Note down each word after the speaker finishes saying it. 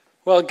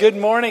Well, good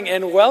morning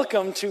and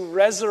welcome to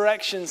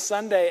Resurrection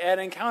Sunday at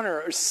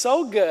Encounter.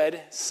 So good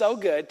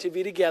to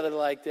be together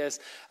like this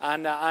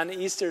on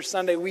Easter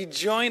Sunday. We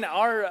join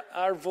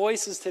our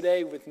voices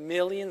today with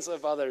millions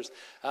of others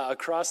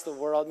across the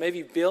world,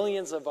 maybe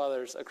billions of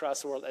others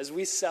across the world, as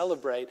we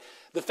celebrate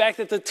the fact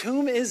that the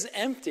tomb is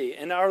empty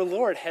and our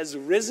Lord has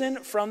risen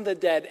from the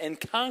dead and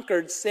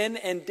conquered sin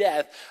and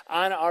death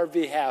on our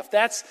behalf.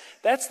 That's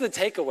the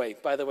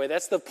takeaway, by the way.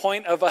 That's the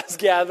point of us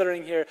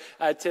gathering here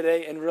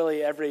today and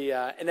really every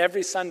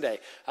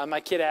Sunday. My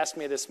kid asked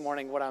me this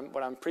morning what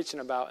I'm preaching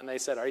about, and they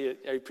said, "Are you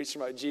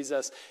preaching about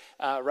Jesus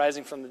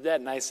rising from the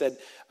dead?" And I said,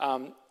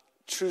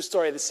 "True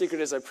story. The secret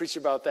is I preach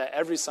about that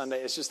every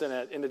Sunday. It's just in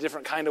a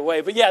different kind of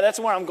way." But yeah,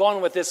 that's where I'm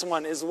going with this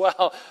one as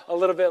well. A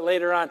little bit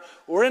later on,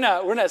 we're in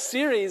a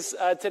series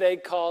today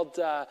called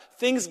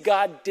 "Things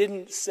God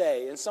Didn't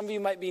Say." And some of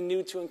you might be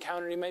new to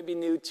Encounter. You might be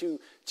new to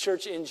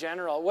church in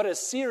general. What a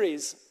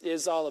series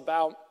is all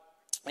about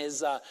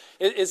is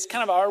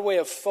kind of our way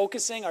of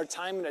focusing our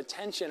time and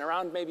attention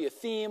around maybe a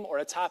theme or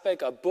a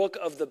topic, a book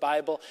of the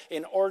Bible,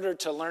 in order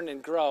to learn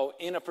and grow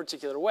in a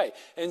particular way.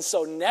 And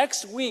so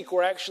next week,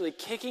 we're actually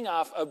kicking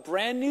off a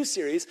brand new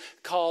series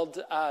called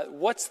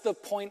What's the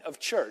Point of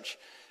Church?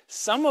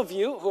 Some of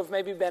you who have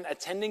maybe been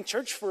attending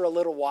church for a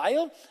little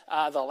while,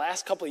 the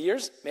last couple of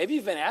years, maybe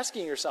you've been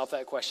asking yourself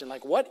that question,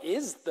 like, what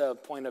is the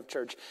point of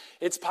church?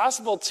 It's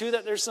possible, too,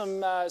 that there's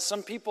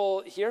some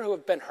people here who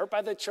have been hurt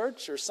by the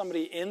church or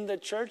somebody in the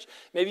church.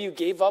 Maybe you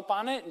gave up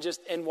on it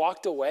and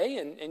walked away,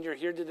 and you're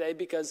here today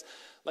because,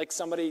 like,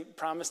 somebody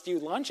promised you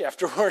lunch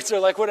afterwards or,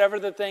 like, whatever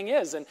the thing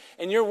is. And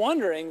you're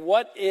wondering,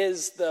 what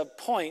is the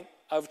point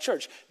of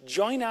church?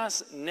 Join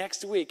us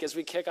next week as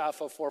we kick off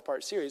a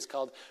 4-part series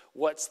called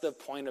What's the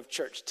Point of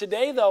Church?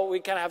 Today, though, we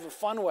kind of have a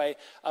fun way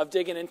of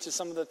digging into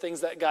some of the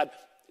things that God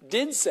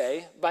did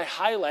say by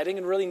highlighting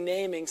and really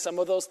naming some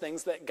of those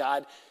things that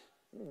God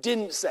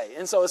didn't say.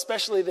 And so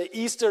especially the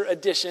Easter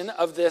edition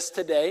of this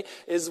today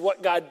is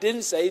what God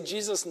didn't say.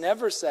 Jesus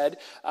never said,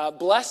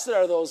 "Blessed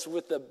are those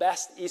with the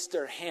best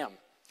Easter ham."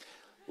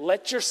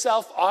 Let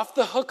yourself off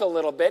the hook a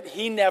little bit.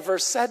 He never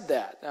said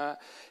that.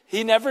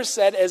 He never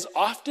said, "As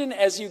often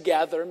as you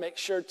gather, make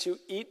sure to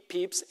eat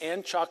Peeps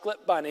and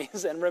chocolate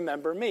bunnies and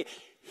remember me."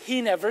 He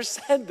never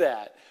said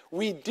that.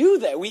 We do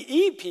that. We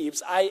eat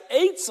Peeps. I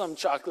ate some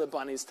chocolate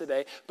bunnies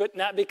today, but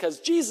not because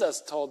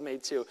Jesus told me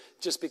to,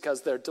 just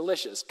because they're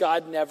delicious.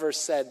 God never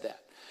said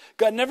that.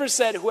 God never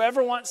said,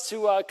 "Whoever wants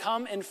to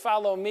come and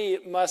follow me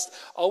must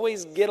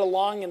always get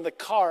along in the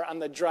car on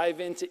the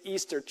drive into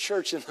Easter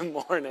church in the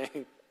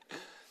morning."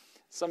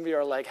 Some of you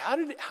are like, how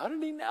did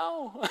he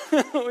know?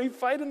 We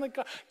fight in the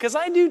car. Because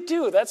I do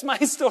too. That's my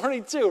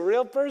story too.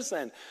 Real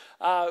person.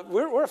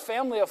 We're a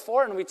family of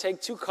 4 and we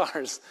take 2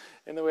 cars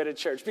in the way to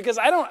church. Because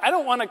I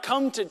don't want to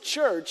come to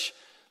church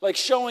like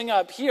showing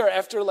up here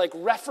after like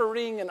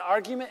refereeing an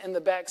argument in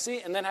the back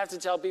seat and then have to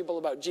tell people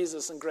about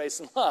Jesus and grace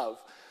and love.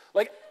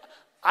 Like,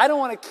 I don't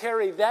want to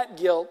carry that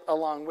guilt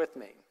along with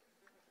me.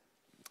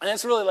 And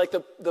that's really like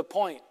the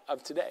point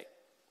of today.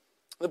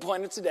 The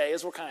point of today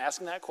is we're kind of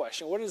asking that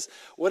question. What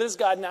does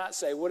God not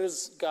say? What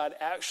does God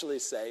actually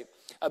say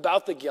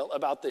about the guilt,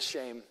 about the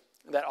shame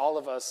that all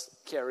of us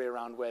carry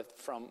around with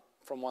from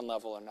one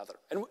level or another?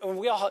 And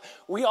we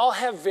all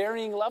have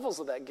varying levels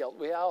of that guilt.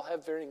 We all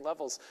have varying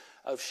levels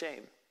of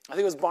shame. I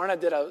think it was Barna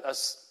did a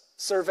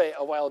survey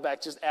a while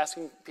back just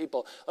asking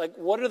people, like,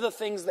 what are the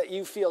things that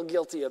you feel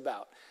guilty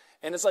about?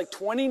 And it's like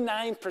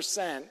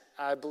 29%,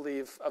 I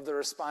believe, of the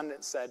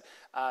respondents said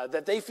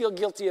that they feel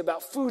guilty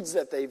about foods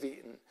that they've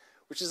eaten,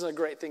 which isn't a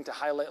great thing to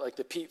highlight, like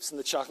the Peeps and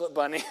the chocolate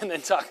bunny, and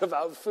then talk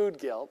about food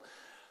guilt.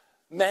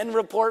 Men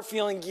report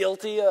feeling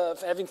guilty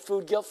of having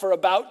food guilt for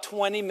about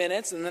 20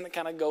 minutes, and then it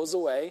kind of goes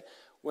away.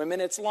 Women,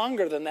 it's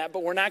longer than that,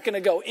 but we're not going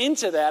to go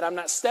into that. I'm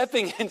not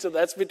stepping into that.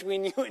 That's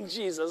between you and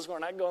Jesus. We're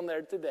not going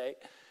there today.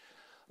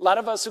 A lot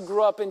of us who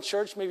grew up in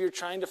church, maybe you're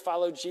trying to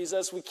follow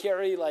Jesus, we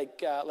carry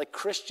like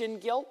Christian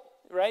guilt,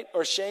 right?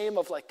 Or shame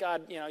of like,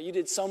 God, you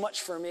did so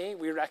much for me.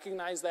 We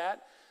recognize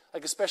that.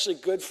 Like especially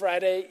Good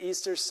Friday,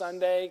 Easter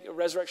Sunday,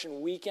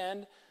 Resurrection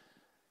Weekend.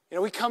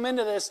 We come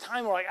into this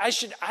time where like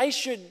I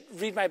should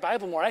read my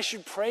Bible more. I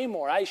should pray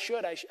more. I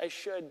should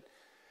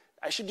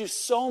do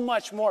so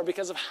much more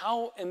because of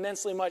how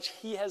immensely much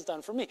He has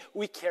done for me.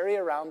 We carry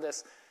around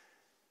this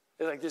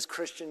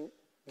Christian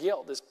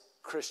guilt, this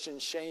Christian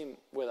shame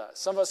with us.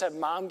 Some of us have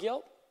mom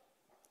guilt.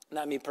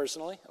 Not me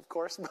personally, of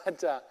course,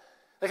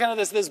 but kind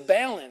of this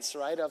balance,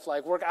 right, of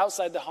like work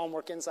outside the home,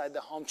 work inside the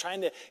home,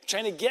 trying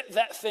to get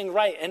that thing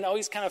right and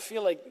always kind of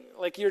feel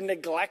like you're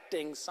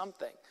neglecting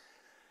something.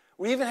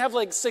 We even have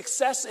like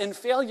success and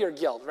failure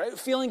guilt, right?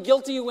 Feeling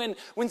guilty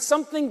when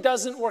something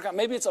doesn't work out.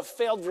 Maybe it's a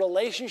failed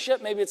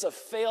relationship. Maybe it's a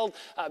failed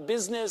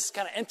business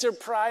kind of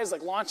enterprise,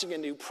 like launching a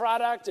new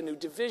product, a new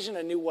division,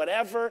 a new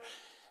whatever.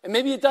 And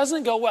maybe it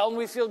doesn't go well and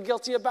we feel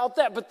guilty about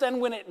that. But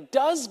then when it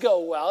does go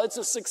well, it's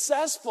a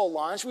successful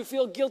launch, we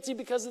feel guilty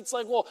because it's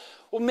like, well,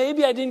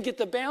 maybe I didn't get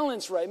the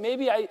balance right.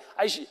 Maybe I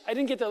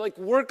didn't get the like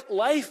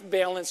work-life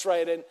balance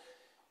right.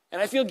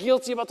 And I feel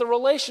guilty about the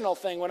relational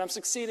thing when I'm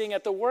succeeding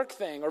at the work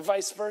thing, or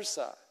vice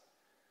versa.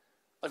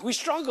 Like, we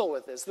struggle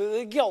with this,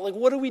 the guilt. Like,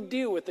 what do we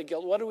do with the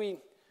guilt? What do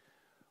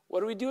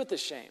we do with the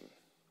shame?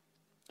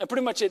 And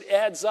pretty much it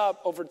adds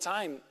up over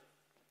time.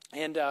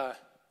 And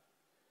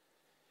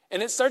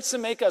it starts to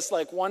make us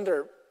like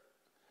wonder,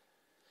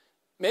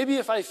 maybe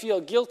if I feel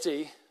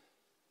guilty,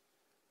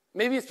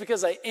 maybe it's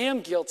because I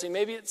am guilty.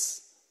 Maybe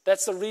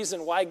that's the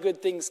reason why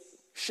good things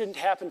shouldn't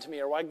happen to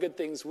me, or why good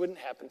things wouldn't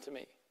happen to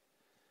me.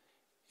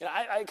 You know,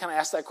 I kind of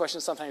ask that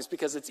question sometimes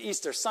because it's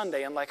Easter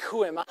Sunday. I'm like,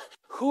 who am I?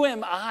 Who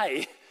am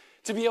I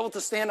to be able to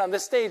stand on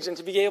this stage and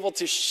to be able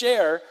to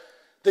share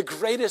the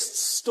greatest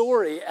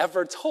story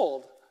ever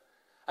told?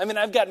 I mean,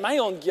 I've got my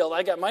own guilt.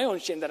 I got my own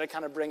shame that I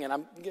kind of bring in.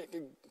 I'm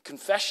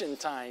confession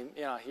time,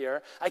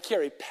 here. I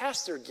carry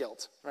pastor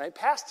guilt, right?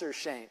 Pastor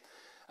shame,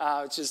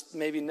 which is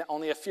maybe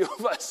only a few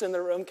of us in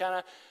the room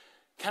kind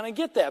of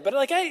get that. But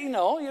like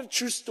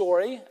true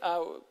story.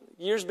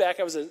 Years back,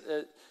 I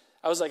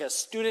was like a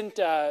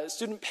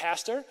student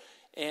pastor,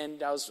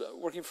 and I was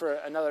working for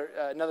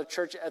another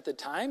church at the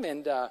time,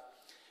 and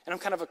I'm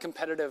kind of a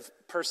competitive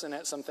person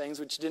at some things,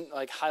 which didn't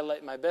like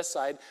highlight my best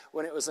side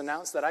when it was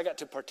announced that I got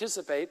to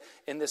participate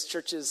in this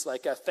church's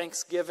like a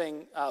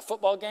Thanksgiving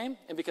football game.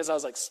 And because I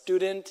was like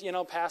student,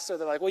 pastor,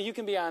 they're like, well, you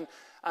can be on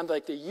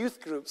like the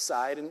youth group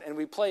side, and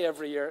we play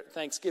every year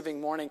Thanksgiving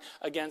morning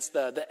against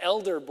the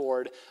elder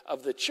board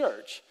of the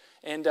church.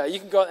 And you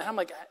can go, and I'm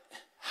like,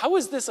 how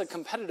is this a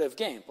competitive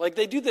game? Like,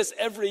 they do this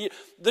every year.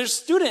 There's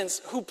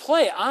students who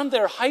play on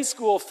their high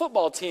school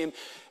football team,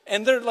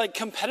 and they're like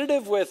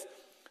competitive with,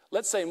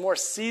 let's say, more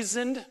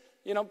seasoned,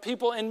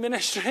 people in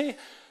ministry.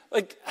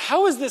 Like,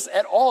 how is this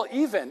at all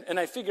even? And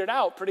I figured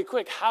out pretty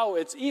quick how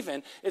it's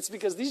even. It's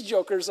because these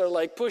jokers are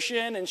like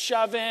pushing and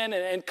shoving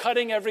and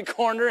cutting every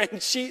corner and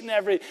cheating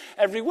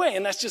every way.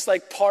 And that's just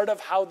like part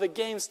of how the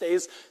game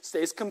stays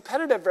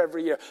competitive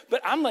every year. But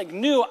I'm like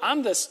new.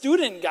 I'm the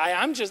student guy.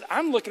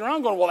 I'm looking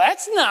around going, well,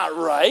 that's not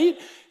right.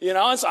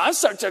 And so I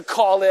start to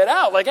call it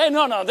out. Like, hey,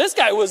 no, this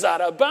guy was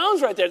out of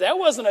bounds right there. That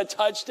wasn't a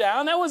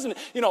touchdown. That wasn't,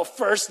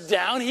 first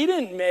down. He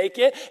didn't make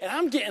it. And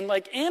I'm getting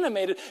like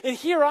animated. And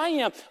here I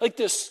am, like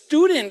the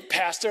student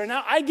pastor. And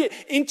now I get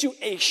into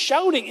a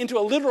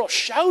literal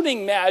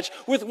shouting match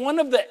with one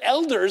of the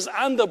elders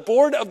on the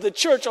board of the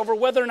church over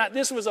whether or not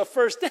this was a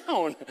first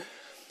down,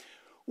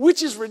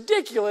 which is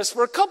ridiculous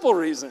for a couple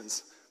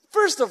reasons.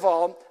 First of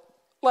all,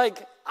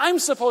 like, I'm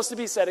supposed to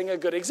be setting a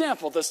good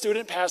example. The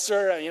student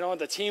pastor,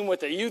 the team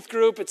with the youth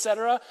group,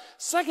 etc.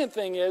 Second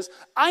thing is,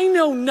 I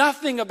know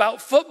nothing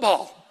about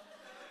football.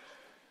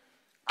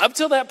 Up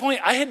till that point,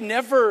 I had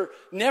never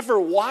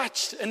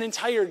watched an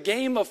entire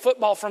game of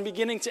football from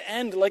beginning to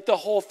end, like the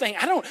whole thing.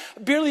 I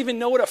barely even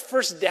know what a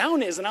first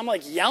down is, and I'm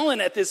like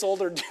yelling at this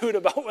older dude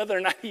about whether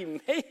or not he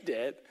made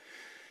it.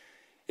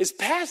 It's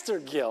pastor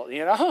guilt,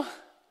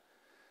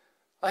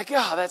 Like,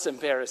 oh, that's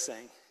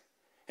embarrassing.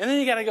 And then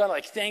you got to go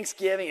like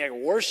Thanksgiving, you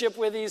worship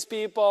with these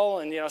people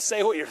and,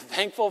 say what you're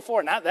thankful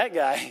for. Not that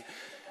guy.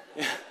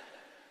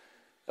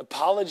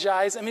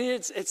 Apologize. I mean,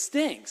 it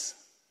stinks.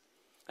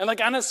 And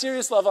like on a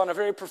serious level, on a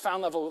very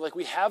profound level, like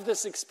we have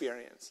this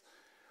experience.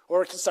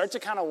 Or start to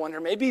kind of wonder,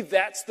 maybe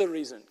that's the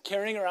reason.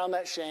 Carrying around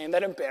that shame,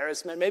 that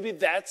embarrassment, maybe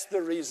that's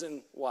the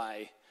reason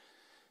why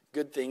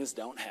good things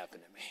don't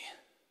happen to me.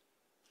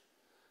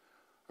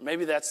 Or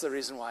maybe that's the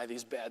reason why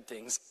these bad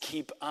things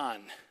keep on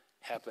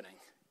happening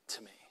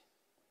to me.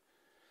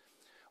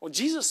 Well,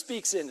 Jesus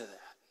speaks into that.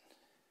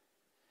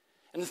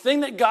 And the thing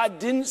that God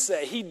didn't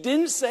say, he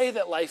didn't say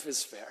that life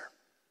is fair.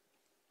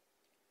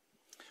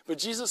 But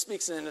Jesus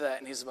speaks into that,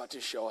 and he's about to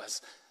show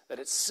us that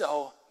it's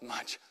so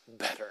much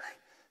better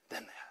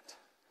than that.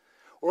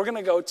 We're going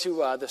to go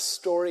to the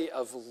story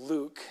of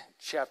Luke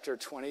chapter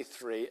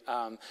 23.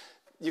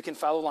 You can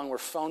follow along. We're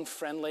phone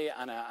friendly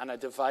on a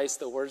device.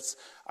 The words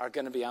are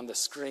going to be on the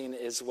screen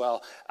as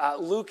well.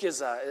 Luke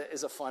is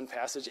a fun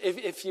passage.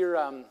 If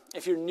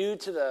you're new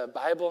to the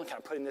Bible and kind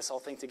of putting this whole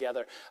thing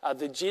together,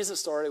 the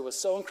Jesus story was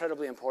so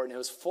incredibly important.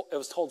 It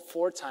was told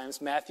 4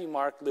 times: Matthew,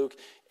 Mark, Luke,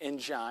 and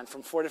John,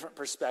 from 4 different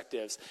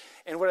perspectives.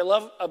 And what I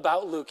love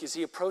about Luke is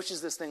he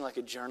approaches this thing like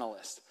a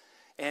journalist.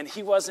 And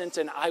he wasn't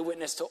an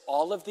eyewitness to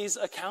all of these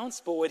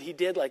accounts, but what he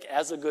did, like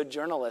as a good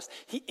journalist,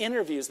 he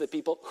interviews the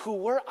people who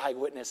were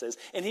eyewitnesses.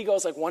 And he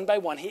goes like one by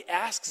one, he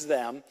asks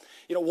them,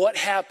 what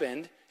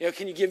happened?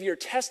 Can you give your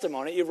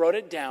testimony? He wrote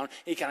it down.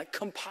 He kind of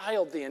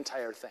compiled the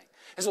entire thing.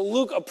 And so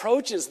Luke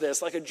approaches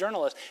this like a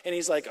journalist, and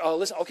he's like, oh,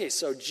 listen, okay,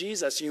 so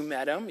Jesus, you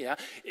met him, yeah?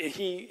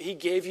 He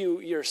gave you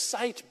your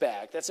sight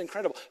back. That's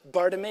incredible.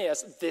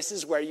 Bartimaeus, this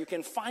is where you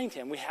can find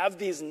him. We have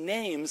these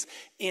names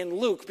in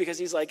Luke because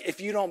he's like, if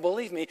you don't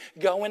believe me,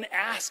 go and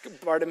ask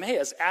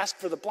Bartimaeus, ask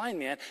for the blind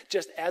man.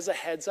 Just as a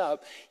heads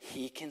up,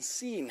 he can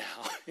see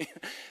now.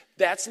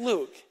 That's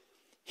Luke.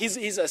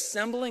 He's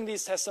assembling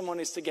these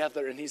testimonies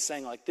together, and he's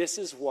saying, like, this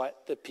is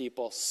what the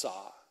people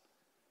saw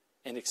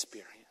and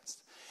experienced.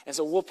 And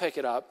so we'll pick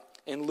it up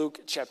in Luke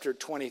chapter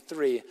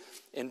 23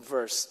 in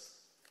verse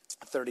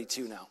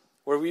 32 now,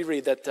 where we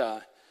read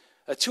that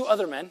 2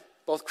 other men,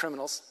 both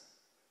criminals,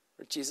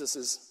 were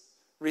Jesus'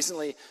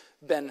 recently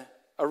been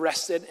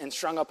arrested and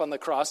strung up on the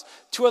cross.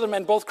 2 other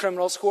men, both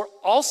criminals, who were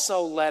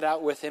also led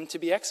out with him to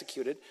be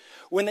executed.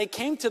 When they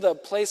came to the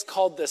place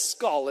called the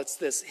Skull, it's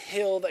this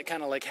hill that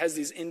kind of like has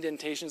these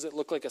indentations that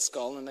look like a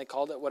skull, and they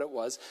called it what it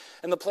was.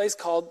 And the place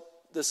called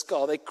the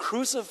Skull, they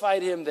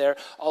crucified him there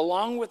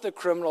along with the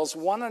criminals,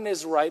 one on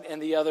his right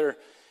and the other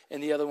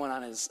one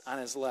on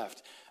his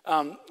left.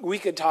 We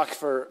could talk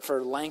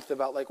for length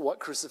about like what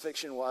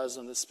crucifixion was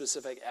and the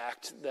specific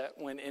act that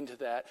went into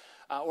that.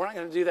 We're not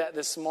going to do that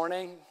this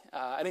morning.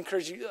 I'd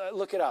encourage you to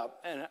look it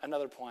up. And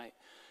another point,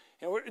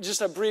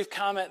 just a brief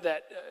comment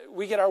that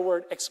we get our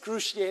word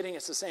excruciating.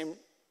 It's the same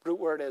root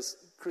word as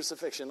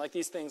crucifixion. Like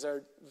these things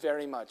are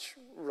very much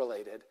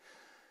related.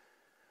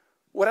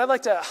 What I'd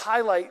like to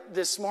highlight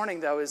this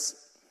morning, though, is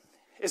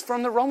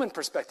from the Roman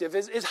perspective,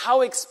 is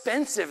how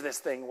expensive this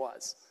thing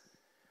was.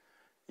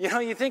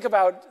 You think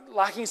about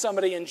locking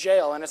somebody in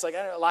jail, and it's like,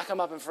 lock them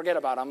up and forget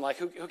about them. Like,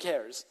 who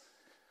cares?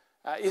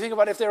 You think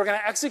about if they were going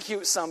to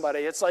execute somebody,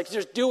 it's like,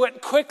 just do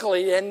it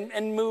quickly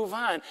and move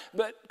on.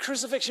 But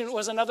crucifixion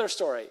was another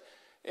story.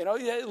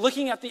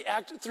 Looking at the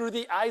act through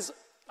the eyes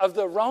of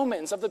the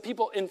Romans, of the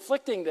people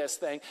inflicting this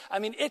thing, I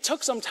mean, it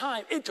took some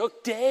time. It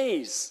took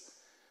days.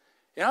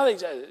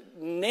 They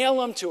nail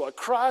them to a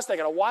cross. They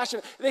got to wash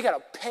them. They got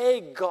to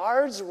pay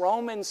guards,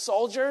 Roman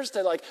soldiers,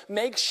 to like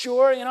make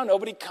sure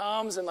nobody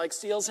comes and like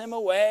steals him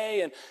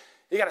away. And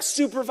you got to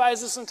supervise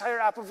this entire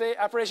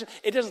operation.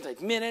 It doesn't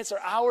take minutes or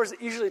hours.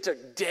 It usually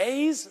took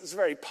days. It's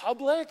very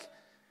public.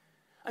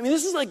 I mean,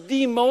 this is like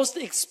the most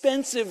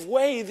expensive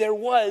way there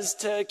was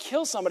to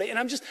kill somebody. And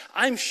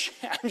I'm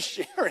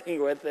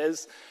sharing with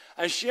this.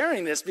 I'm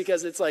sharing this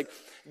because it's like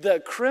the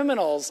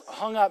criminals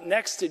hung up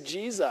next to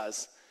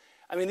Jesus.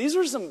 I mean, these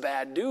were some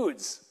bad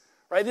dudes,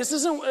 right? This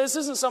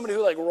isn't somebody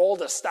who like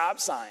rolled a stop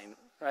sign,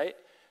 right?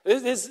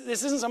 This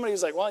isn't somebody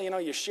who's like, well,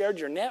 you shared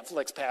your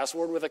Netflix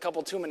password with a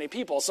couple too many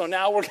people, so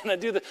now we're going to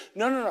do the...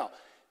 No.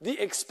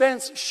 The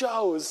expense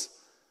shows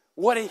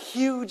what a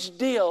huge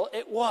deal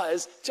it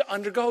was to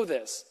undergo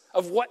this,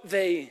 of what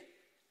they...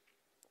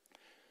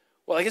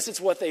 Well, I guess it's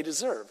what they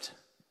deserved.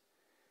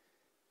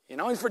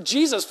 And for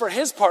Jesus, for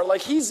his part,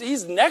 like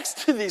he's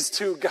next to these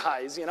two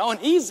guys, and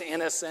he's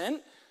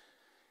innocent.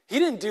 He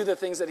didn't do the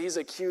things that he's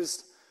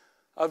accused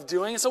of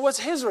doing. So what's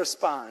his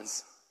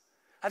response?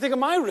 I think of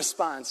my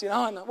response,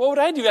 and what would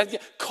I do? I'd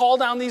call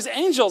down these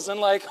angels and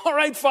like, all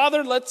right,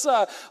 Father, let's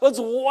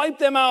wipe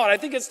them out. I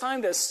think it's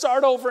time to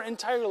start over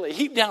entirely.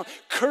 Heap down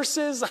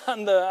curses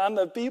on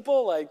the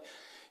people. Like,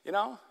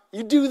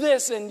 you do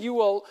this and you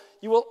will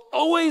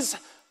always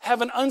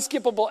have an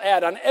unskippable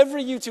ad on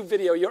every YouTube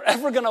video you're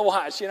ever going to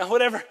watch,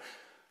 whatever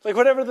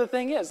the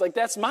thing is. Like,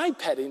 that's my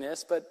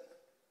pettiness, but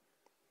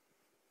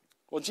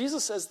well,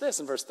 Jesus says this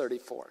in verse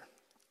 34.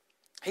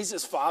 He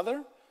says,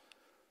 Father,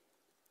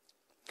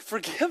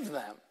 forgive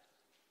them,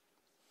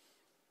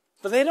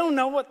 for they don't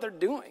know what they're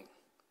doing.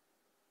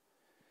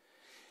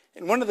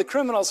 And one of the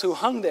criminals who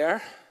hung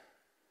there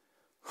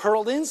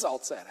hurled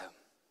insults at him.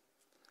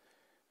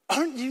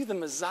 Aren't you the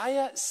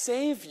Messiah?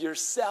 Save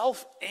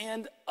yourself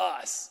and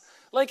us.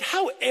 Like,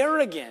 how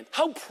arrogant,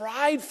 how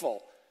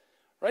prideful.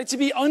 Right, to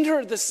be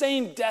under the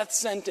same death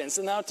sentence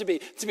and now to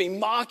be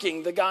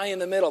mocking the guy in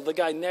the middle, the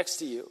guy next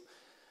to you.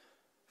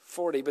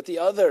 40, but the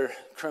other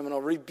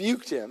criminal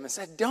rebuked him and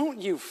said,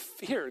 don't you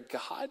fear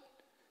God,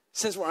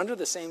 since we're under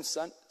the same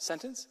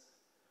sentence?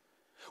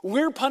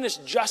 We're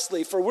punished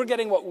justly, for we're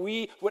getting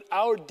what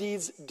our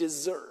deeds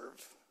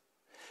deserve.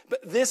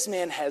 But this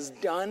man has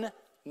done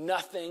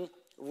nothing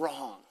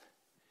wrong.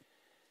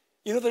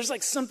 There's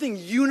like something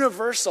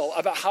universal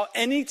about how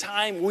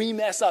anytime we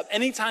mess up,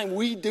 anytime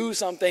we do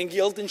something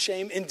guilt and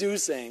shame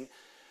inducing,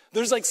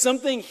 there's like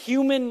something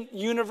human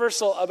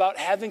universal about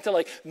having to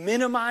like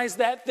minimize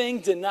that thing,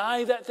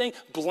 deny that thing,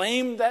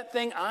 blame that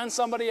thing on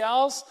somebody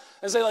else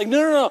and say like,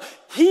 no,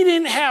 he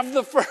didn't have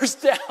the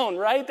first down,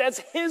 right? That's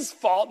his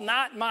fault,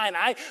 not mine.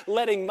 I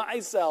letting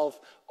myself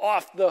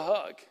off the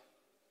hook.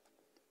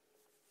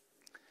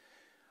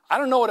 I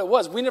don't know what it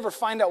was. We never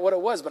find out what it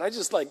was, but I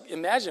just like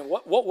imagine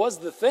what was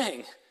the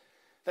thing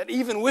that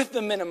even with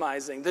the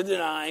minimizing, the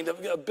denying,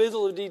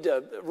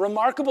 the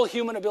remarkable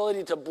human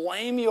ability to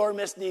blame your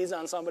misdeeds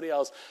on somebody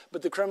else,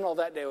 but the criminal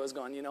that day was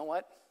going, you know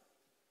what?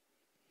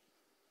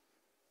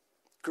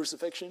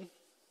 Crucifixion.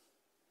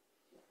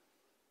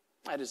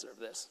 I deserve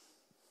this.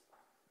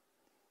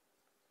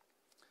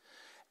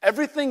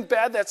 Everything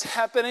bad that's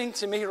happening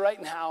to me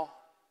right now,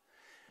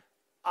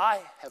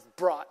 I have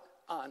brought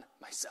on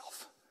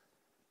myself.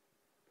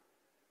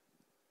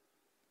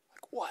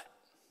 Like, what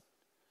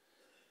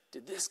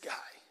did this guy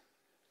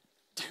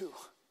do?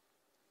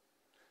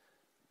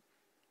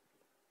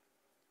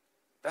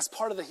 That's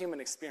part of the human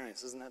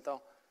experience, isn't it,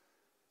 though?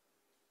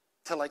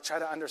 To like try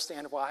to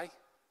understand why,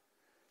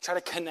 try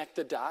to connect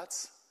the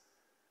dots.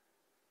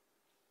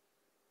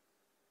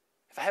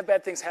 If I have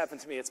bad things happen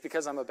to me, it's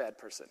because I'm a bad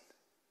person.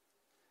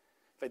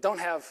 If I don't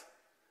have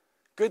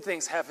good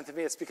things happen to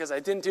me, it's because I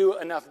didn't do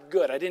enough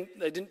good. I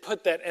didn't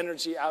put that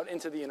energy out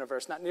into the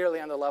universe, not nearly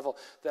on the level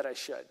that I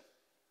should.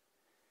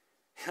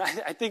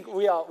 I think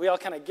we all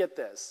kind of get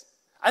this.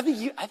 I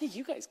think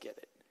you guys get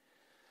it.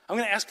 I'm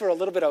going to ask for a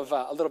little bit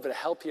of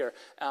help here.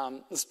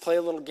 Let's play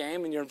a little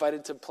game, and you're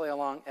invited to play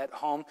along at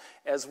home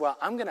as well.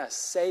 I'm going to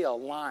say a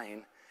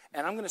line,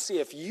 and I'm going to see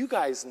if you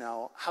guys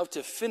know how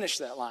to finish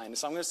that line.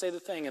 So I'm going to say the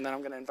thing, and then I'm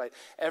going to invite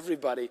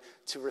everybody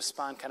to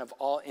respond kind of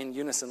all in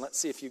unison. Let's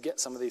see if you get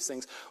some of these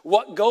things.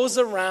 What goes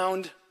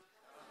around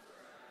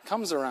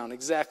comes around,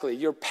 exactly.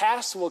 Your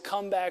past will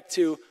come back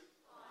to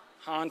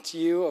haunt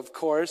you, of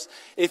course.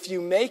 If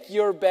you make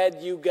your bed,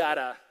 you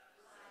gotta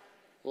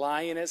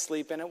lie in it,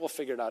 sleep in it. We'll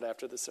figure it out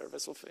after the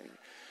service. We'll figure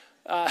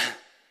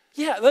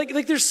it.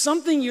 Like there's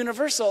something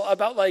universal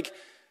about like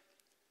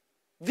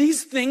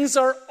these things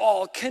are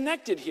all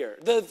connected here.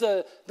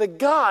 The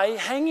guy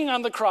hanging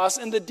on the cross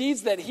and the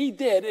deeds that he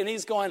did, and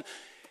he's going,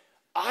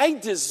 I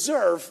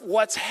deserve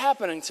what's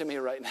happening to me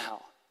right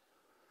now.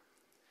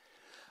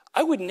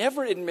 I would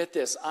never admit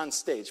this on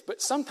stage,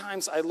 but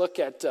sometimes I look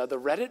at the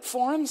Reddit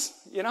forums,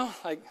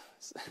 like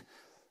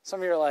some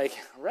of you are like,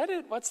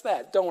 Reddit, what's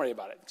that? Don't worry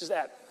about it. Just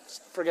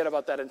forget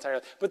about that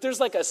entirely. But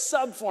there's like a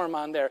sub-forum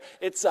on there.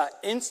 It's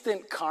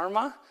instant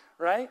karma,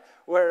 right?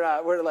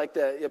 Where like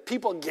the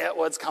people get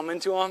what's coming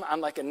to them on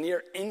like a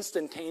near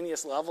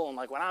instantaneous level. And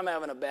like when I'm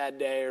having a bad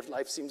day or if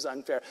life seems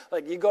unfair,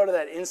 like you go to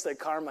that instant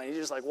karma and you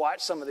just like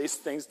watch some of these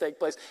things take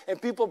place.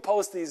 And people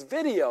post these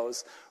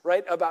videos,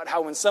 right, about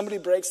how when somebody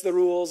breaks the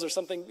rules or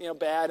something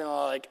bad and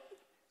like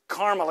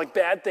karma, like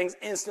bad things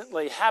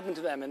instantly happen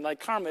to them. And like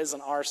karma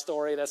isn't our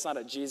story. That's not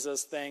a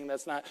Jesus thing.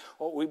 That's not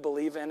what we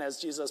believe in as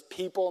Jesus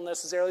people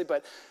necessarily.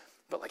 But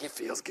like it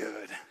feels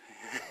good.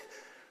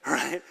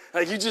 Right?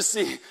 Like you just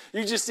see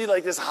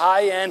like this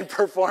high-end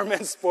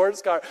performance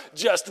sports car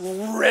just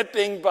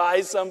ripping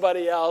by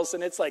somebody else,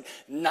 and it's like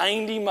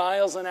 90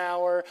 miles an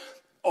hour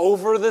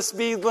over the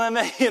speed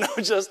limit,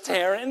 just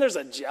tearing. And there's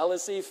a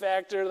jealousy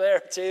factor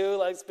there too,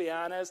 let's be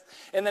honest.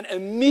 And then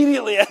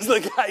immediately as the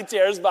guy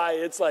tears by,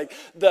 it's like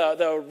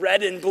the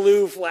red and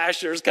blue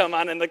flashers come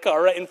on in the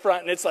car right in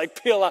front, and it's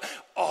like peel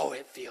off. Oh,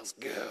 it feels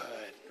good,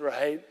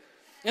 right?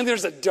 And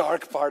there's a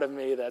dark part of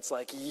me that's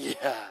like,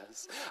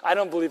 yes. I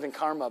don't believe in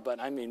karma,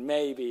 but I mean,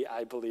 maybe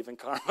I believe in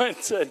karma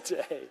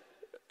today.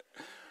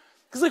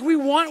 Because like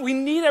we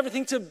need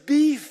everything to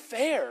be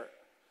fair,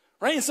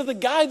 right? And so the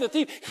guy, the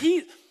thief,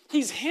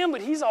 he's him,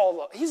 but he's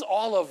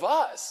all of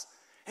us.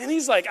 And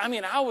he's like,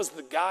 I was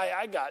the guy,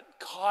 I got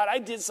caught, I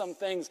did some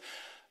things.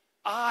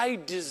 I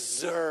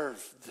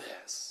deserve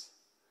this.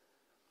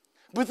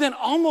 But then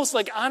almost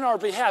like on our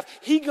behalf,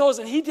 he goes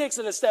and he takes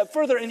it a step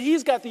further, and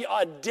he's got the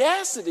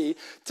audacity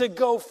to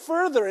go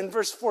further in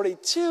verse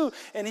 42,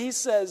 and he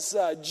says,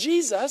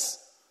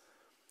 Jesus,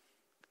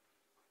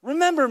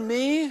 remember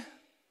me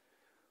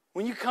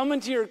when you come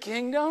into your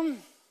kingdom?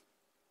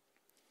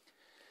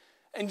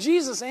 And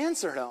Jesus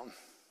answered him.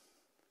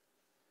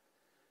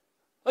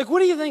 Like,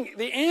 what do you think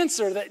the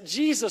answer that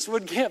Jesus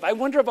would give? I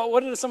wonder about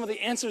what are some of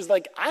the answers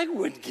like I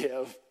would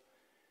give.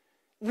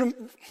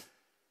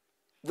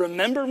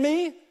 Remember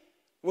me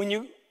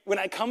when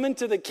I come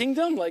into the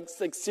kingdom? Like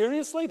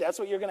seriously, that's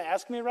what you're going to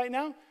ask me right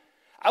now?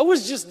 I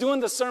was just doing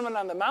the Sermon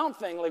on the Mount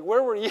thing. Like,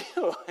 where were you?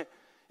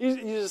 You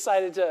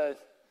decided to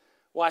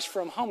watch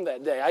from home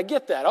that day. I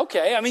get that.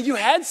 Okay. You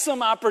had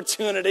some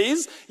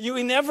opportunities.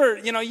 You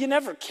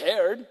never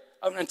cared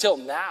until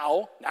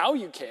now. Now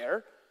you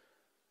care.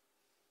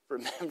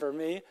 Remember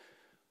me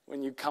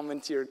when you come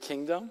into your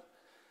kingdom?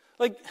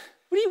 Like,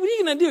 what are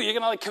you going to do? You're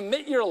going to like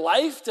commit your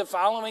life to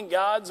following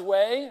God's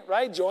way,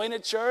 right? Join a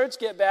church,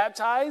 get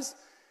baptized.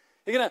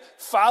 You're going to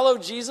follow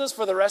Jesus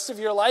for the rest of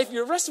your life.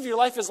 Your rest of your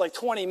life is like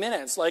 20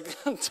 minutes, like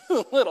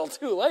too little,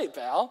 too late,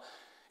 pal.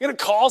 You're going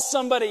to call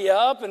somebody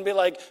up and be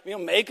like,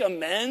 make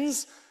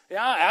amends.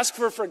 Yeah, ask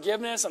for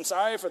forgiveness. I'm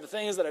sorry for the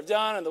things that I've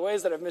done and the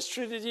ways that I've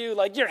mistreated you.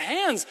 Like your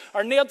hands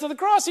are nailed to the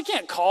cross. You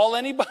can't call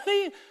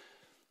anybody.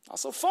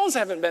 Also, phones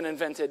haven't been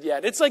invented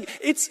yet. It's like,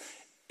 it's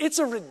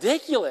a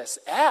ridiculous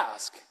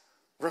ask.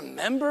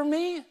 Remember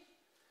me?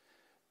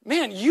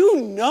 Man,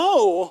 you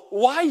know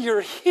why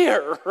you're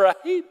here,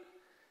 right?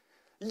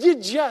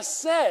 You just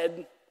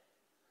said,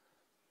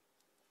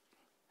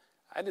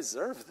 I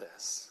deserve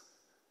this.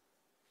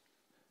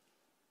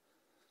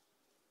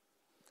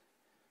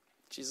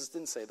 Jesus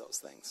didn't say those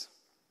things.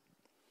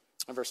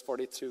 In verse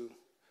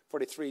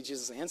 43,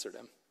 Jesus answered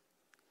him.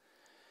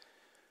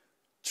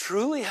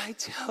 Truly I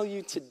tell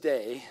you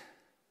today,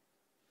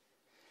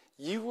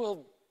 you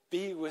will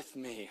be with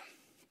me.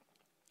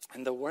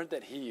 And the word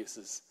that he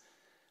uses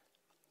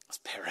is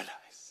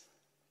paradise.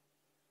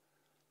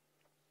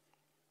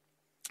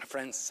 A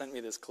friend sent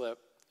me this clip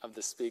of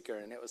the speaker,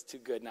 and it was too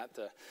good not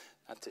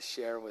to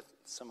share with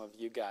some of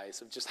you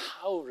guys, of just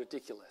how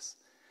ridiculous,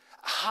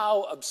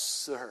 how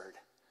absurd,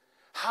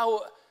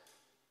 how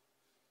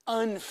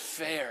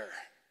unfair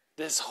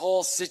this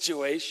whole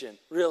situation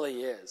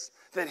really is,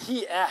 that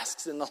he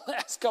asks in the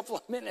last couple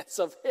of minutes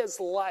of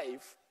his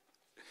life.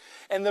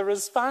 And the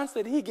response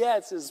that he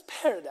gets is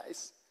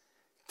paradise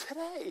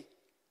today.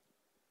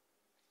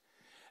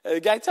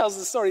 The guy tells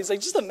the story. He's like,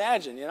 just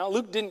imagine,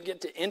 Luke didn't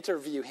get to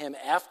interview him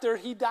after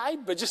he died,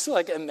 but just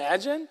like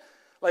imagine,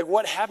 Like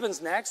what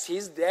happens next?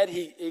 He's dead.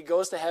 He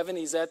goes to heaven.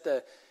 He's at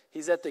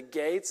the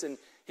gates, and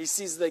he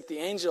sees like the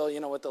angel,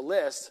 with the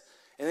list.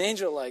 And the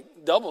angel like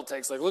double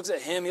takes, like looks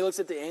at him. He looks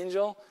at the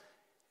angel.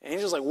 And the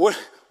angel's like,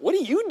 what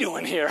are you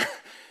doing here?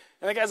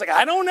 And the guy's like,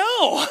 I don't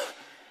know.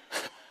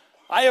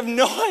 I have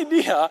no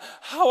idea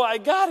how I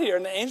got here.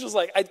 And the angel's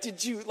like,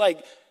 did you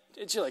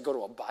go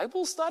to a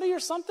Bible study or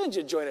something? Did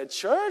you join a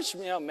church?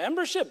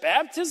 Membership,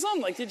 baptism?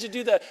 Like, did you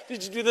do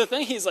the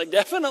thing? He's like,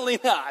 definitely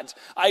not.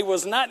 I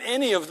was not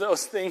any of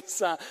those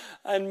things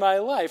in my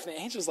life. And the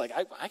angel's like,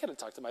 I got to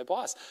talk to my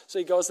boss. So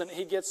he goes and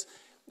he gets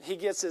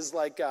his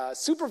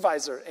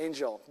supervisor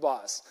angel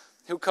boss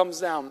who comes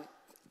down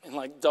and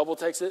like double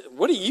takes it.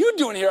 What are you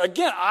doing here?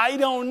 Again, I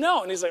don't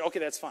know. And he's like, okay,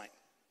 that's fine.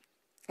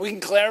 We can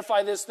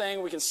clarify this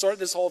thing. We can sort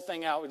this whole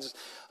thing out. Let's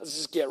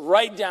just get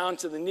right down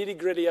to the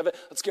nitty-gritty of it.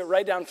 Let's get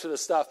right down to the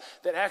stuff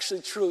that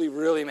actually truly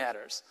really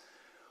matters.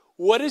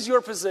 What is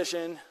your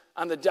position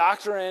on the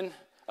doctrine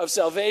of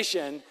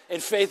salvation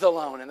and faith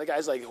alone? And the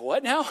guy's like,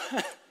 what now?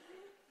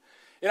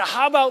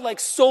 How about like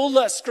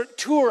sola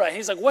scriptura? And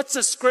he's like, what's a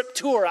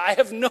scriptura? I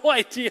have no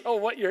idea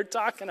what you're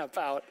talking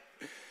about.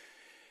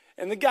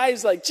 And the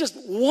guy's like, just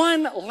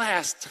one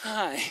last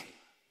time.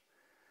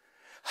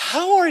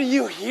 How are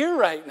you here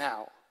right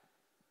now?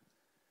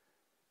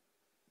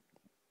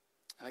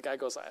 And the guy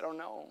goes, I don't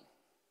know.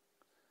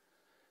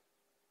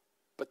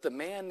 But the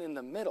man in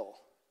the middle,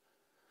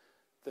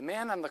 the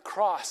man on the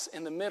cross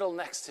in the middle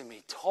next to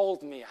me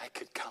told me I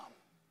could come.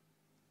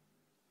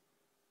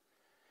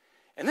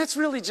 And that's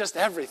really just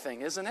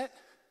everything, isn't it?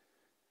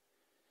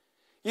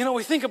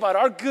 We think about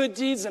our good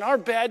deeds and our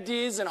bad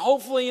deeds, and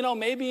hopefully,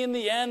 maybe in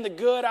the end, the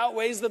good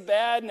outweighs the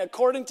bad, and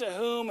according to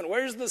whom, and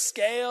where's the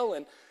scale,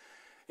 and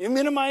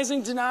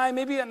minimizing, deny,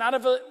 maybe none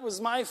of it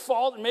was my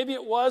fault, and maybe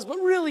it was, but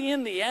really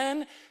in the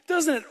end,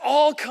 doesn't it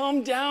all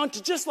come down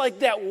to just like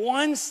that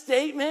one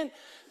statement?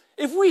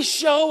 If we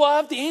show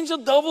up, the angel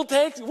double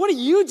takes, what are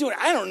you doing?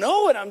 I don't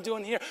know what I'm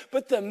doing here.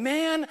 But the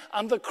man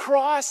on the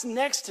cross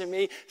next to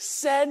me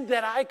said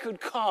that I could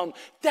come.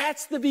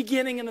 That's the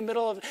beginning and the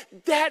middle of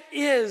it. That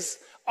is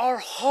our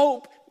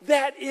hope.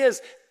 That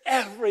is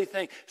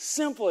everything.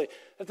 Simply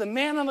that the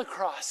man on the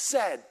cross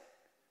said,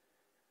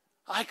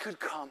 I could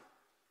come.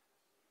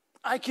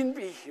 I can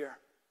be here.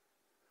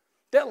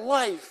 That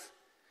life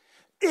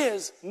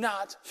is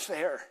not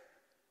fair.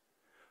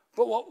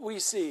 But what we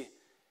see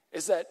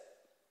is that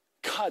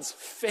God's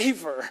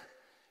favor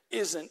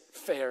isn't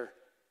fair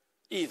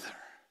either.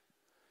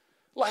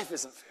 Life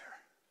isn't fair.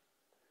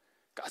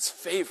 God's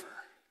favor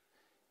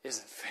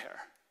isn't fair.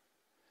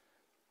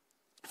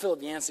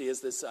 Philip Yancey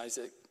is this,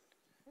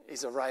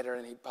 he's a writer,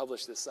 and he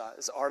published this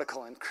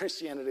article in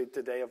Christianity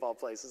Today, of all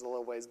places, a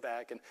little ways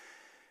back. And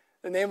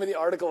the name of the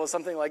article was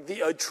something like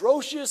The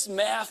Atrocious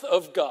Math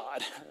of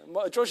God,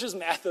 Atrocious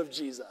Math of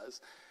Jesus.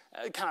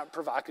 Kind of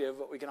provocative,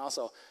 but we can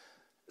also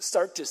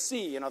start to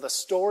see, the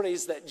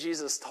stories that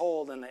Jesus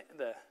told and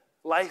the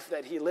life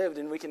that he lived,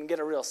 and we can get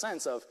a real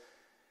sense of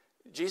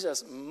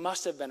Jesus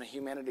must have been a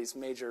humanities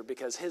major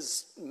because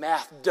his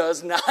math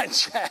does not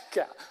check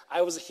out.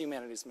 I was a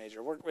humanities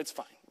major. It's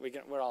fine.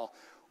 We're all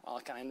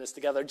kind of in this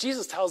together.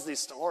 Jesus tells these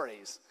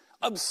stories,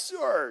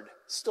 absurd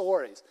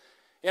stories.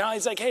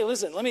 He's like, hey,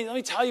 listen, let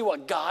me tell you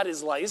what God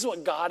is like. This is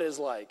what God is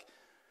like.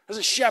 There's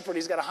a shepherd.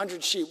 He's got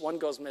 100 sheep. One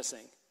goes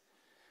missing.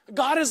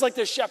 God is like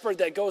the shepherd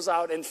that goes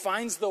out and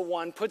finds the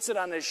one, puts it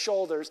on his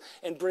shoulders,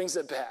 and brings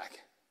it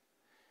back.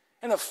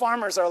 And the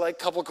farmers are like,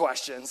 couple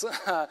questions.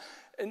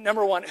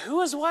 Number one,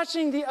 who is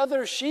watching the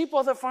other sheep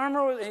while the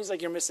farmer? He's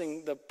like, you're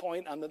missing the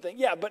point on the thing.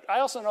 Yeah, but I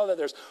also know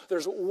that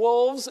there's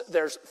wolves,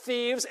 there's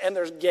thieves, and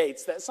there's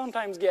gates that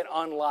sometimes get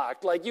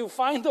unlocked. Like you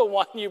find the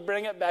one, you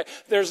bring it back,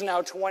 there's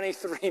now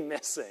 23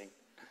 missing.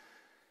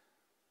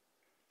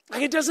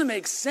 Like it doesn't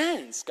make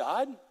sense,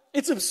 God.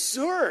 It's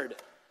absurd.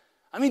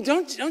 I mean,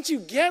 don't you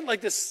get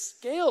like the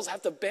scales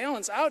have to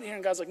balance out here?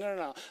 And God's like,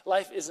 no.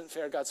 Life isn't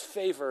fair. God's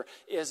favor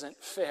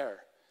isn't fair.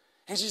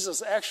 And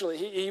Jesus actually,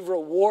 he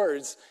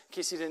rewards, in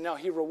case you didn't know,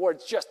 he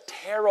rewards just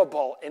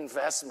terrible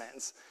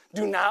investments.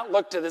 Do not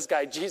look to this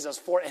guy, Jesus,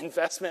 for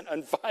investment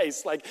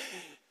advice. Like,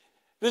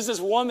 there's this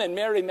woman,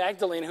 Mary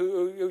Magdalene,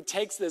 who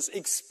takes this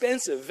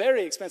expensive,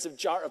 very expensive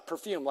jar of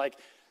perfume, like,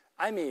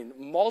 I mean,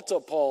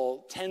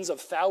 multiple tens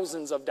of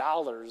thousands of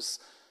dollars,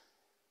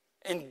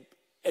 and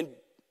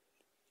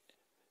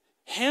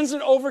hands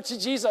it over to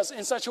Jesus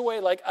in such a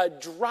way like a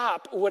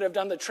drop would have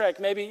done the trick,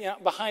 maybe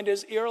behind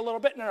his ear a little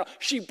bit. No.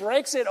 She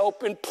breaks it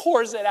open,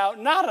 pours it out,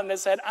 not on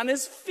his head, on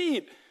his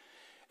feet.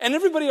 And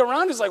everybody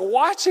around is like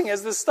watching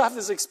as this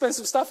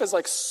expensive stuff is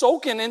like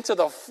soaking into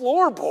the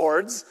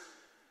floorboards.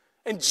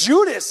 And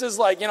Judas is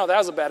like, that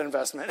was a bad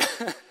investment.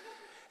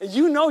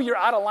 You're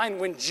out of line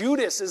when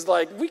Judas is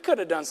like, we could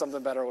have done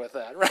something better with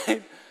that,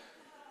 right?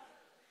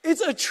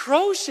 It's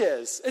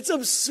atrocious. It's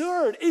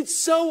absurd. It's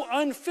so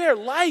unfair.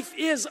 Life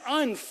is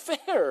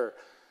unfair.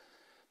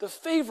 The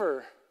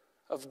favor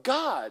of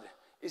God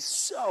is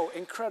so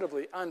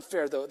incredibly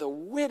unfair. The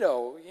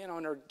widow,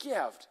 and her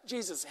gift.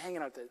 Jesus hanging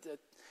out at the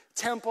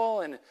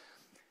temple, and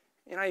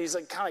He's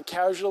like kind of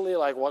casually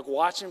like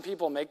watching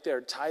people make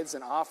their tithes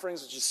and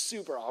offerings, which is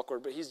super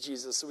awkward, but he's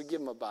Jesus, so we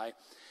give him a bye.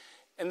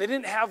 And they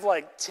didn't have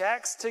like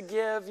checks to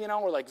give,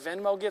 or like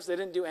Venmo gifts. They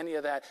didn't do any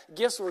of that.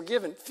 Gifts were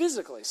given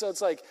physically. So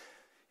it's like,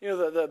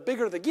 the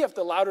bigger the gift,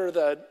 the louder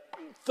the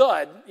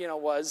thud,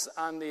 was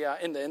on the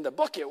in the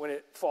bucket when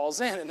it falls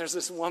in. And there's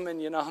this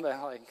woman, that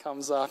like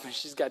comes up and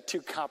she's got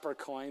 2 copper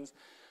coins.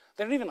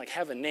 They don't even like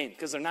have a name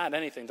because they're not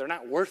anything. They're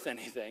not worth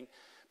anything,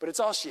 but it's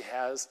all she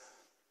has.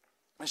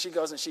 And she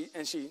goes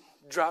and she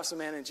drops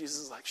them in, and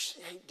Jesus is like,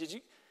 hey, did you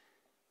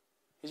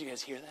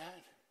guys hear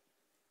that?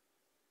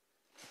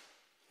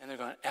 And they're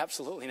going,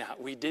 absolutely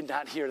not. We did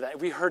not hear that.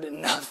 We heard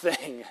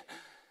nothing.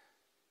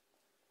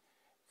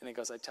 And he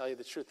goes, I tell you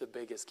the truth, the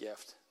biggest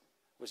gift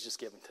was just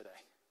given today.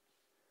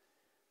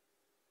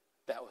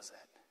 That was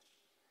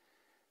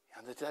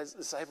it. The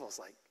disciples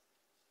like,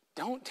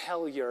 don't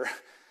tell your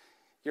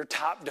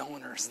top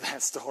donors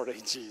that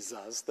story,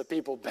 Jesus. The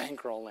people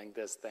bankrolling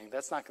this thing.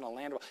 That's not going to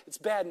land well. It's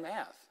bad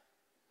math.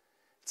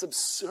 It's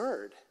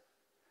absurd.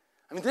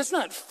 That's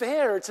not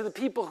fair to the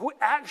people who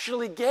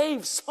actually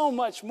gave so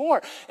much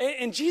more.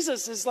 And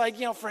Jesus is like,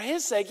 for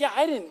his sake,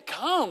 I didn't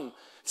come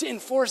to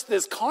enforce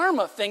this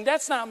karma thing.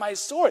 That's not my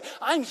story.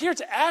 I'm here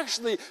to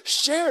actually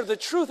share the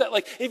truth that,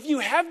 like, if you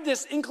have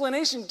this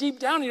inclination deep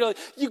down, and you're like,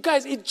 you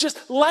guys,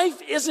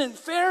 life isn't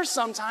fair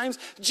sometimes.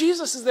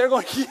 Jesus is there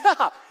going,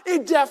 yeah,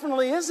 it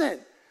definitely isn't.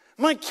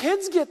 My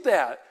kids get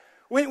that.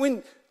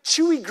 When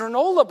Chewy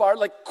granola bar,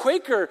 like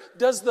Quaker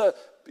does the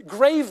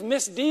grave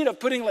misdeed of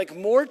putting like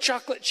more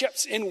chocolate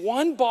chips in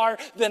one bar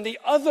than the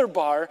other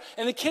bar,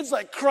 and the kids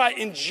like cry,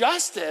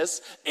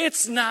 injustice,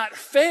 it's not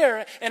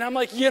fair. And I'm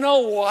like, you know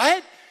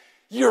what?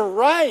 You're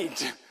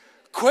right.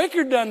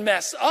 Quaker done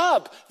messed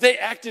up. They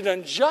acted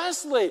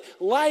unjustly.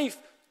 Life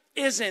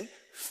isn't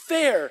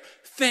fair.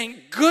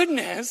 Thank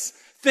goodness,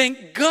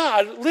 thank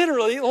God,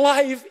 literally,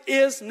 life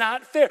is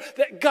not fair.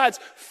 That God's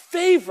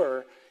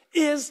favor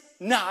is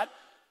not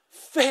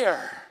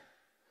fair.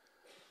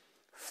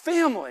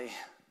 Family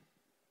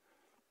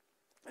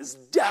is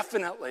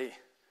definitely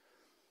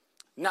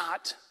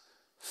not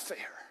fair.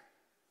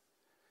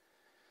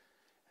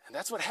 And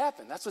that's what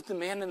happened. That's what the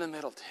man in the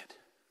middle did.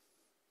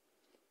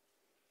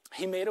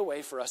 He made a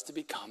way for us to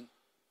become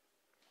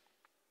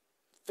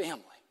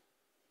family.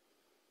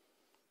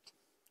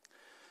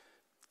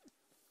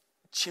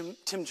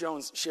 Tim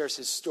Jones shares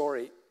his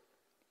story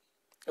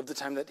of the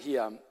time that he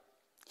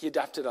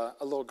adopted a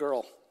little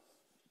girl.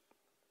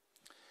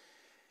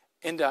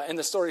 And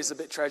the story is a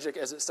bit tragic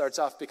as it starts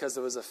off because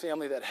there was a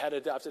family that had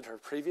adopted her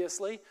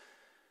previously,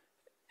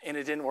 and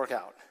it didn't work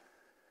out,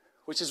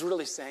 which is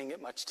really saying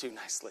it much too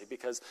nicely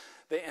because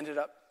they ended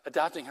up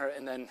adopting her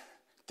and then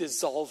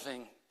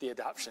dissolving the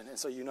adoption. And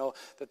so you know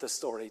that the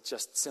story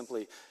just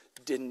simply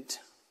didn't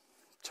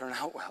turn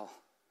out well.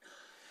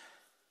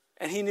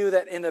 And he knew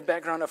that in the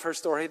background of her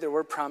story there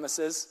were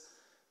promises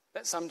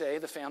that someday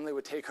the family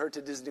would take her to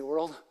Disney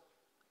World,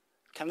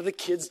 kind of the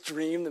kid's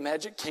dream, the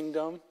Magic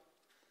Kingdom.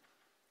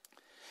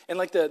 And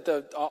like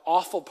the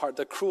awful part,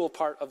 the cruel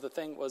part of the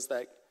thing was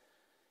that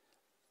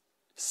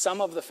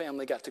some of the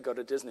family got to go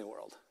to Disney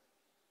World.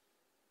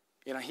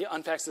 He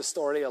unpacks the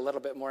story a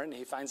little bit more, and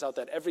he finds out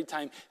that every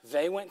time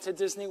they went to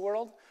Disney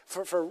World,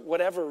 for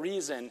whatever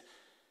reason,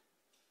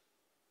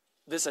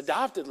 this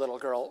adopted little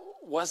girl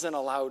wasn't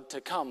allowed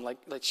to come. Like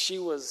she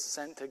was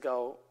sent to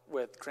go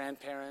with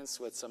grandparents,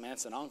 with some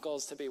aunts and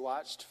uncles to be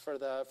watched for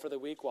the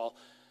week,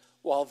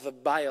 while the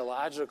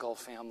biological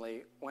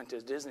family went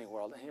to Disney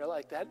World. And you're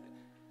like,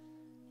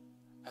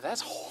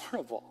 that's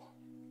horrible.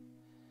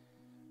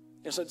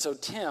 So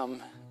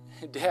Tim,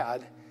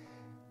 Dad,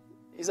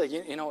 he's like,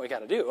 you know what we got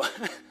to do?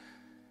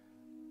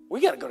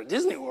 We got to go to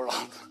Disney World.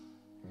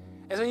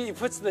 And so he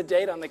puts the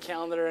date on the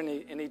calendar, and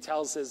he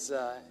tells his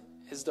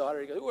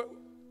daughter, he goes,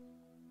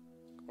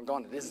 we're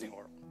going to Disney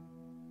World.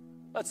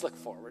 Let's look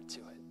forward to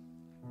it.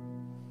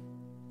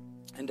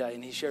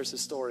 And he shares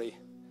his story.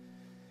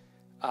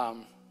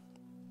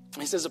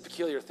 He says a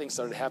peculiar thing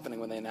started happening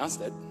when they announced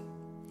it.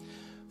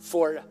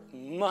 For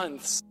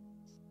months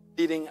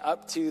leading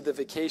up to the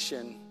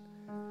vacation,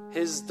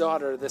 his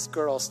daughter, this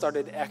girl,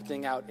 started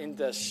acting out in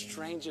the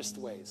strangest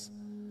ways,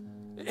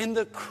 in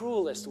the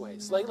cruelest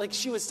ways. Like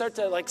she would start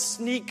to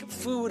sneak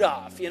food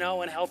off,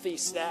 and healthy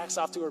snacks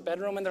off to her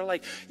bedroom. And they're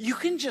like, you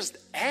can just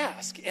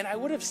ask. And I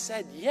would have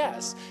said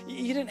yes.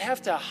 You didn't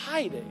have to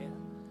hide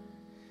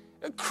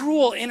it.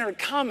 Cruel inner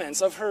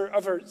comments of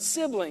her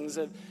siblings,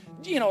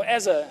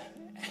 as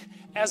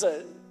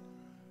a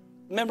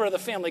member of the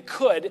family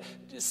could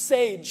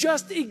say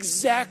just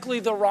exactly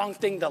the wrong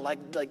thing to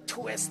like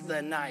twist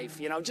the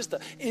knife, just to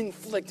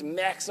inflict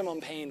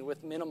maximum pain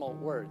with minimal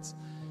words.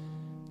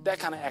 That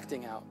kind of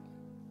acting out.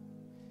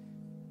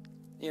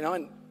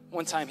 And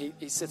one time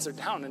he sits her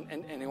down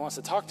and he wants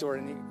to talk to her,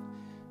 and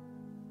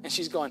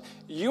she's going,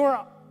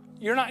 You're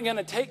not going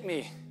to take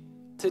me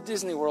to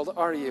Disney World,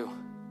 are you?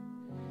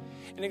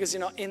 And he goes,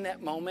 in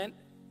that moment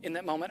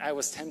I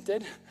was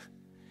tempted.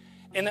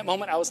 In that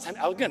moment, I was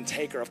going to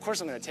take her. Of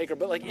course I'm going to take her.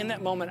 But in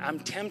that moment, I'm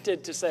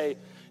tempted to say,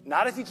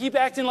 Not if you keep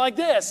acting like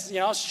this,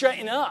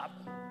 straighten up.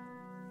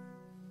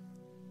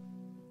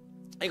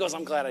 He goes,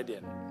 I'm glad I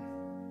did.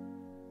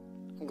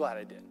 I'm glad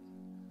I did.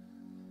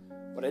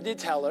 What I did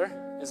tell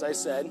her is I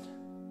said,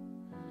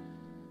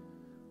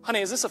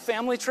 honey, is this a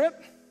family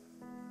trip?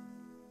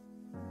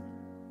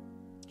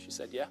 She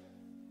said, yeah.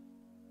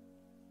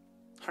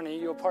 Honey,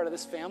 are you a part of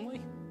this family?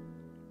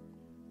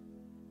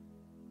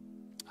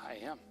 I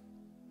am.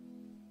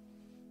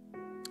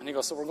 And he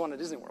goes, so we're going to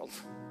Disney World.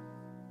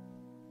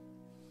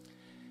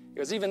 He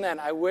goes, even then,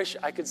 I wish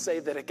I could say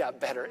that it got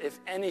better. If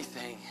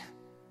anything,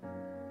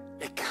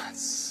 it got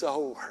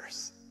so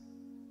worse.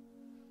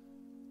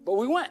 But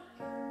we went.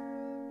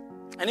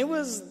 And it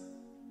was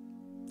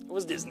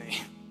Disney.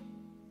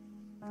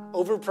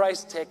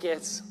 Overpriced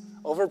tickets,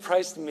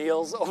 overpriced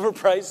meals,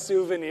 overpriced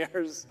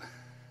souvenirs,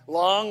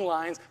 long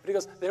lines. But he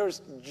goes, there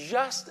was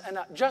just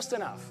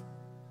enough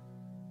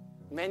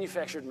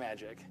manufactured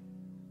magic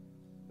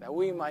that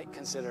we might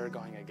consider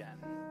going again.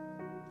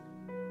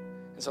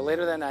 And so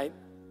later that night,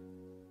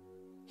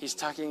 he's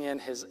tucking in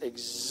his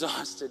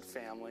exhausted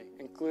family,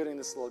 including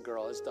this little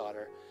girl, his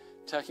daughter,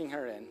 tucking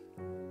her in.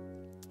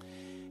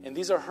 And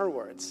these are her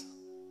words.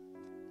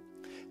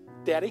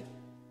 Daddy,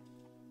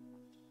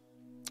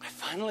 I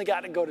finally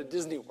got to go to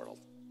Disney World.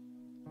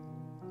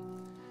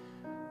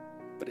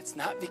 But it's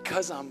not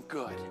because I'm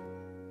good.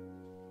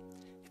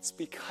 It's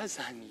because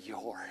I'm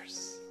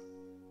yours.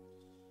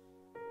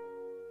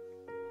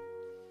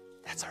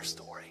 That's our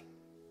story.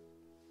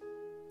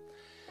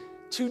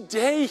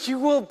 Today you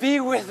will be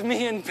with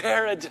me in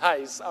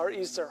paradise, our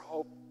Easter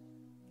hope.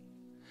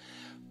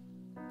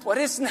 But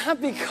it's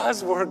not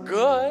because we're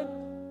good.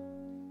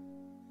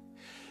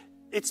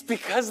 It's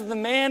because the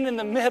man in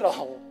the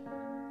middle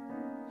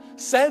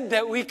said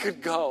that we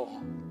could go,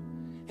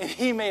 and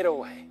he made a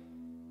way.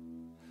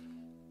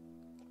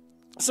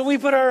 So we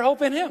put our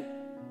hope in him.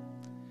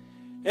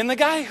 And the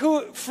guy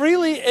who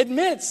freely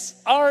admits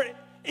our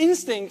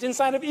instinct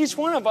inside of each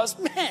one of us,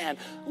 man,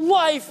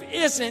 life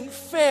isn't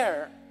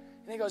fair.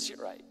 And he goes,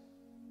 you're right.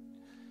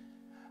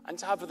 On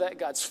top of that,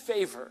 God's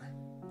favor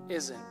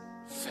isn't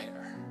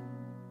fair.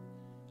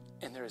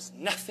 And there is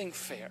nothing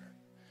fair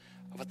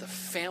about the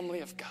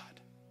family of God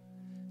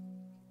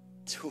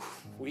to whom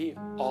we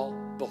all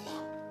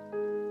belong.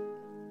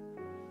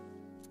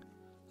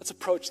 Let's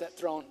approach that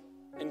throne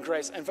in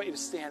grace. I invite you to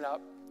stand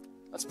up.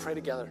 Let's pray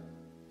together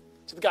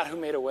to the God who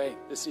made a way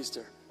this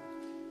Easter.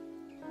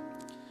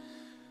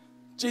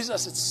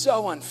 Jesus, it's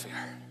so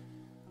unfair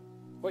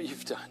what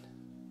you've done.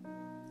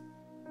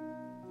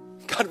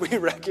 God, we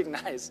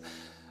recognize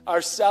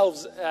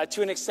ourselves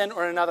to an extent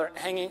or another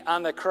hanging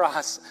on the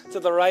cross to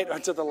the right or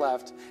to the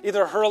left,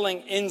 either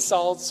hurling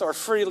insults or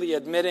freely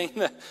admitting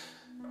that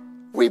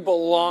we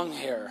belong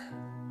here.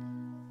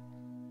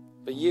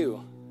 But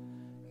you,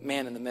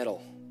 man in the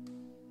middle,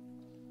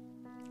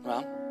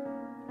 well,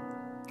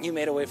 you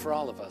made a way for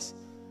all of us.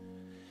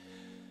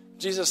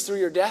 Jesus, through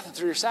your death and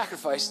through your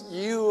sacrifice,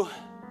 you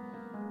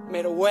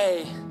made a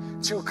way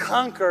to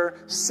conquer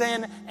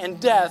sin and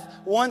death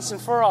once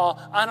and for all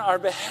on our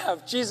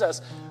behalf.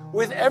 Jesus,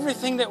 with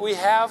everything that we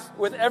have,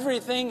 with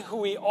everything who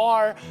we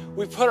are,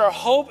 we put our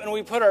hope and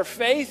we put our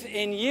faith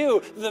in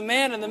you, the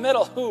man in the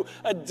middle who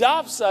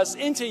adopts us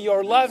into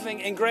your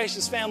loving and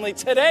gracious family.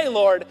 Today,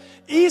 Lord,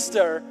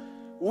 Easter,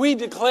 we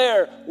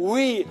declare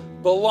we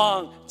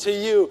belong to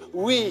you.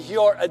 We,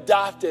 your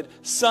adopted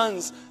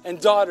sons and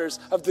daughters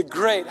of the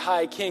great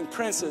high King,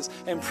 princes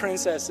and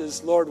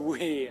princesses. Lord,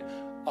 we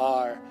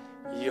are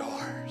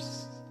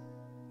yours.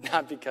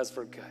 Not because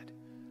we're good,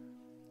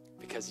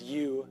 because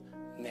you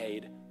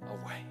made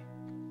a way.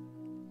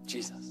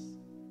 Jesus,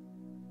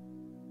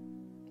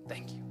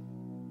 thank you.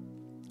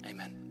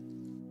 Amen.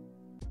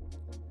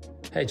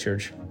 Hey,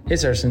 church.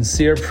 It's our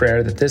sincere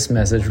prayer that this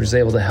message was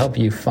able to help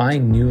you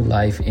find new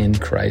life in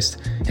Christ.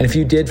 And if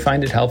you did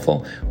find it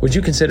helpful, would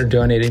you consider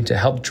donating to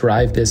help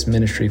drive this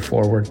ministry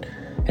forward?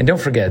 And don't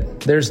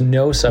forget, there's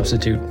no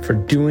substitute for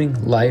doing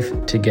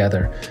life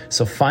together.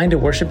 So find a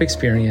worship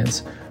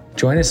experience,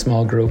 join a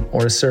small group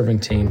or a serving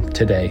team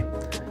today.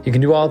 You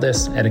can do all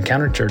this at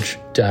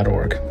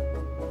encounterchurch.org.